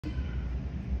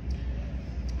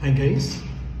Hi guys,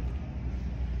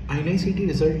 NEET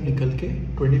result निकल के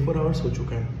 24 hours हो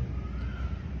चुका है।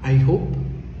 I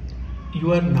hope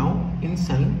you are now in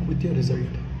sign with your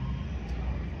result.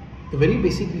 The very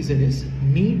basic reason is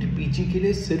NEET PG के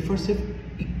लिए सिर्फ और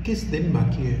सिर्फ 21 दिन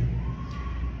बाकी है।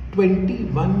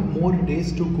 21 more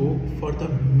days to go for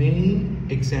the main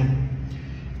exam,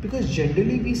 because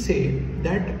generally we say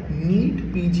that NEET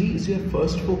PG is your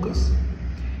first focus.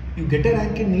 You get a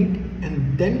rank in NEET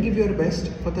and then give your best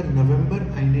for the November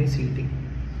NEET.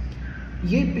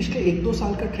 ये पिछले 1-2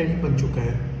 साल का trend बन चुका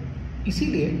है,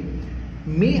 इसीलिए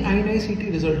मई NEET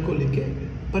result को लेके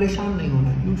परेशान नहीं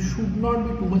होना। You should not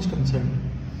be too much concern.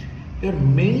 Your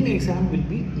main exam will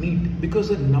be NEET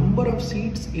because the number of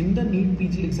seats in the NEET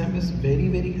PG exam is very,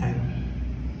 very high.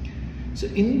 So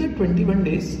in the 21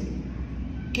 days,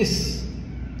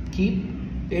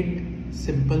 keep it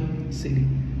simple, silly,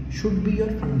 should be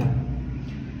your funda.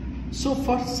 So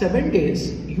for 7 days,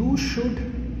 you should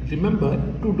remember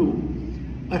to do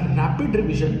a rapid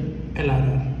revision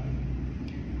LRR.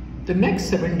 The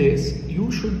next 7 days, you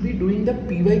should be doing the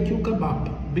PYQ ka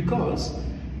baap, because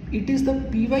it is the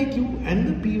PYQ and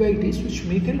the PYTs which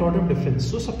make a lot of difference.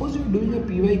 So suppose you're doing a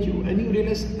PYQ and you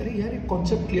realize, अरे यार ये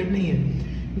concept clear नहीं है,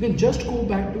 you can just go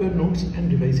back to your notes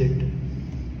and revise it.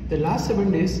 The last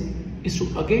 7 days is to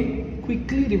again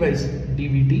quickly revise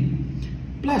DVT,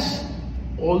 plus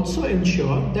also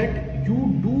ensure that you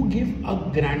do give a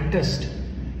grand test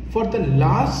for the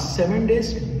last 7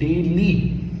 days daily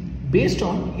based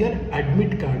on your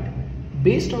admit card,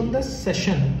 based on the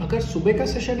session. अगर सुबह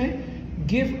का session है,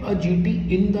 give a GT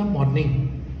in the morning.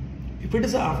 If it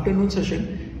is an afternoon session,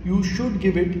 you should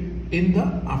give it in the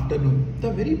afternoon.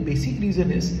 The very basic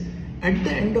reason is at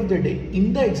the end of the day,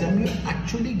 in the exam, you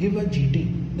actually give a GT.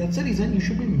 That's the reason you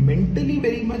should be mentally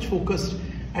very much focused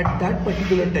at that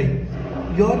particular time.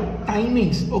 Your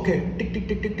timings, okay, tick, tick,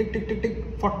 tick, tick, tick, tick, tick, tick,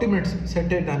 40 minutes,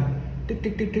 set A done. Tick,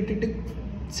 tick, tick, tick, tick, tick,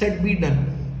 set B done.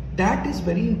 That is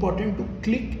very important to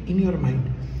click in your mind.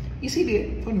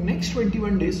 इसीलिए for next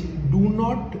 21 days do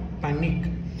not panic.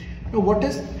 Now what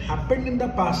has happened in the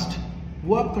past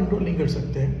वो आप control नहीं कर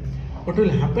सकते हैं. What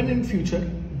will happen in future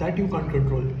that you can't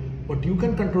control. What you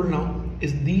can control now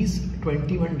is these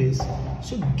 21 days.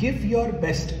 So give your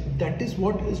best. That is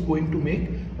what is going to make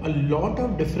a lot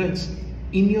of difference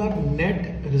in your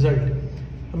net result.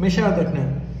 हमेशा याद रखना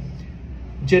है.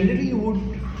 Generally you would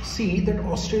see that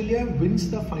Australia wins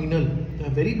the final.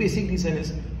 The very basic reason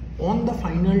is on the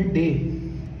final day,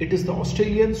 it is the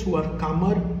Australians who are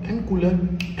calmer and cooler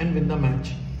and win the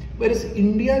match. Whereas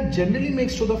India generally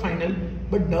makes to the final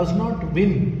but does not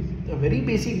win. The very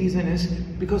basic reason is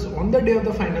because on the day of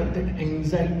the final, that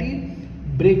anxiety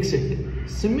breaks it.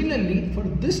 Similarly, for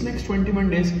this next 21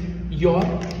 days, your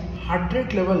heart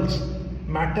rate levels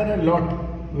matter a lot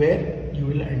where you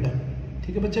will end up.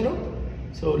 ठीक है बच्चे लोग?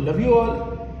 So love you all.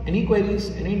 Any queries,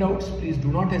 any doubts, please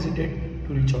do not hesitate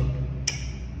to reach out.